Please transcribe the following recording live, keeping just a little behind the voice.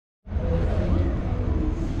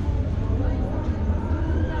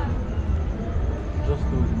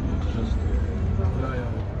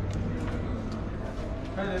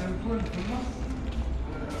Welcome.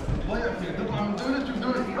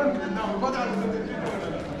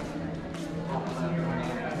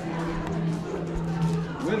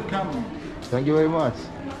 Thank you very much.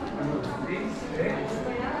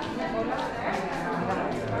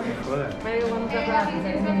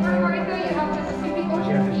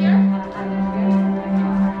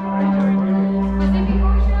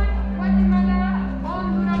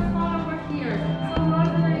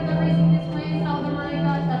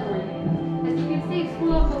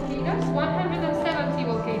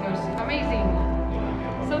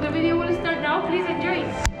 Please enjoy.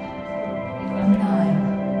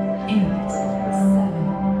 9, 8,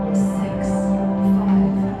 7, 6,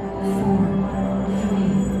 5, 4,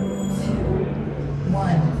 3, 2,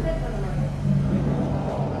 1.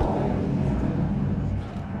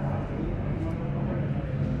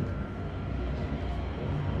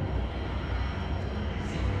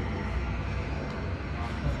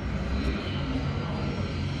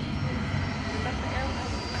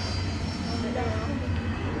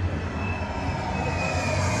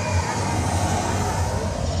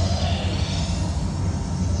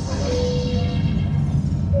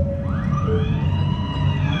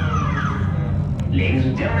 Ladies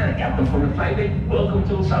and gentlemen, the captain for the flight deck, welcome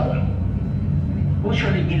to El Salvador. We'll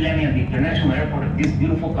shortly be landing at the international airport of this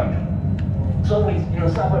beautiful country. As always, in El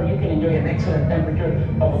Salvador, you can enjoy an excellent temperature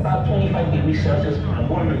of about 25 degrees Celsius and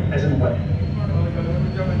warmer pleasant weather.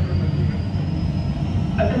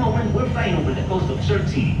 At the moment, we're flying over the coast of Surf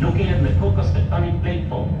City, located in the Cocos tectonic plate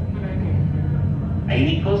fault. A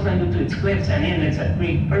unique coastline due to its cliffs and inlets that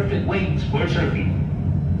create perfect waves for surfing.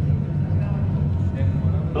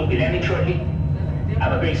 We'll be landing shortly.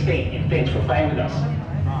 Have a great stay, and thanks for flying with us.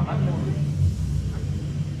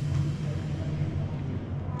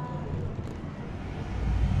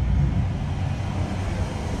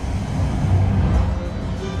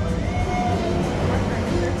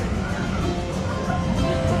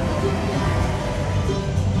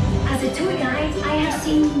 As a tour guide, I have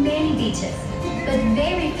seen many beaches, but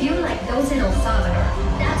very few like those in El Salvador.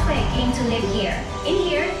 That's why I came to live here. In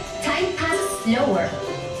here, time passes slower,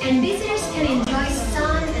 and visitors can enjoy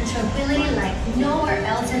sun and tranquility like nowhere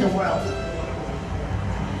else in the world.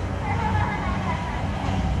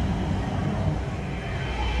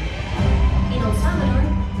 In El Salvador,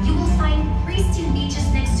 you will find pristine beaches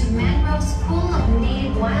next to mangroves full of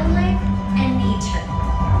native wildlife and nature.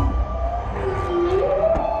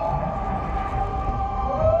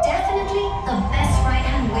 Definitely the best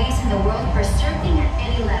right-hand ways in the world for surfing at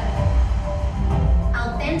any level.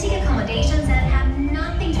 Authentic accommodations that have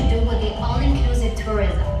nothing to do with the all-inclusive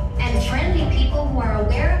tourism, and friendly people who are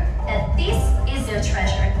aware that this is their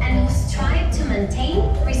treasure and who strive to maintain,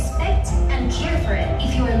 respect, and care for it.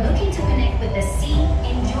 If you are looking to connect with the sea,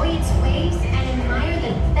 enjoy its waves, and admire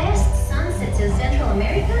the best sunsets in Central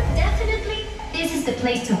America, definitely this is the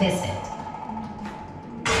place to visit.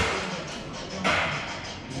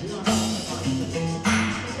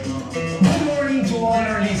 Good morning to all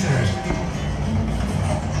our listeners.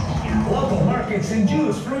 Local markets and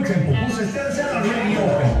juice, fruits, and pupusas stands are already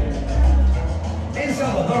open. And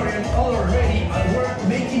Salvadorians all already at work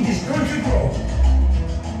making this country grow.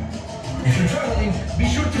 If you're traveling, be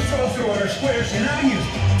sure to stroll through our squares and avenues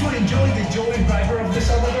to enjoy the joy and vibe of the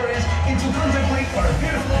Salvadorians and to contemplate our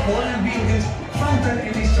beautiful colonial buildings, fountain,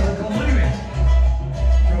 and historical monuments.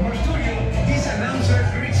 From our studio, this announcer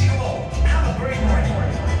greets you all. Have a great morning.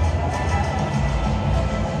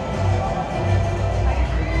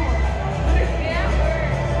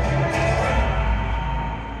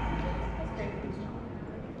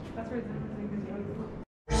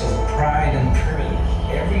 Pride and privilege.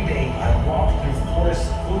 Every day I walk through forests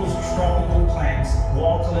full of tropical plants,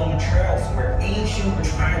 walk along trails where ancient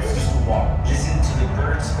tribes used to walk, listen to the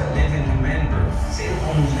birds that live in the mangroves, sail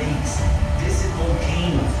on lakes, visit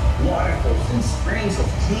volcanoes, waterfalls, and springs of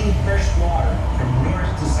clean fresh water from north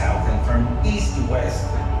to south and from east to west.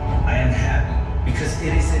 I am happy because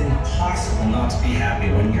it is impossible not to be happy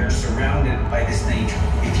when you're surrounded by this nature.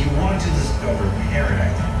 If you want to discover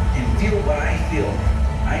paradise and feel what I feel,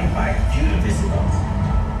 I invite you to visit us.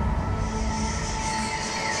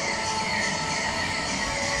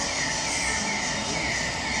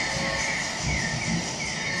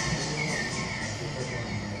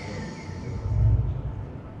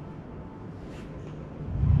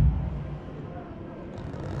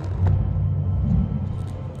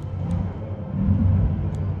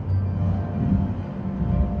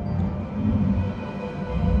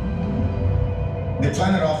 The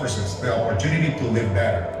planet offers us the opportunity to live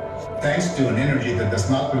better, thanks to an energy that does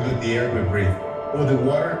not pollute the air we breathe or the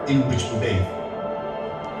water in which we bathe.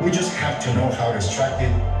 We just have to know how to extract it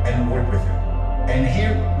and work with it. And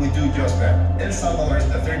here we do just that. El Salvador is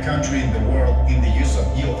the third country in the world in the use of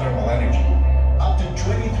geothermal energy. Up to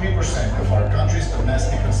 23% of our country's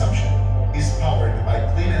domestic consumption is powered by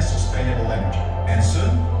clean and sustainable energy. And soon,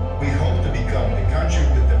 we hope to become the country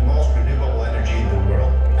with the most renewable energy in the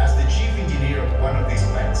world. As the chief engineer of one of these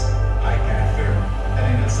plants, I can affirm that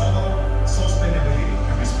in El Salvador, sustainability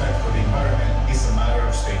and respect for the environment is a matter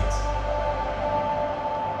of state.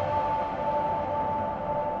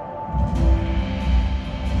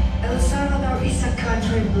 El Salvador is a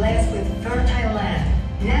country blessed with fertile land,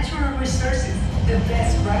 natural resources, the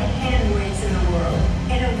best right-hand ways in the world,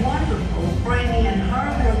 and a wonderful, friendly, and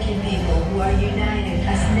hard-working people who are united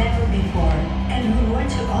as never before, and who want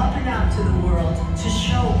to open up to the world to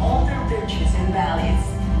show all their virtues and values.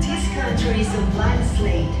 This country is a blank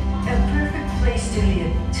slate, a perfect place to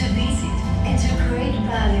live, to visit, and to create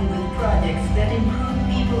value with projects that improve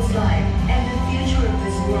people's lives and the future of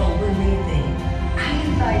this world we live in. I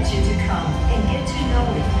invite you to come and get to know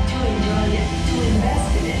it, to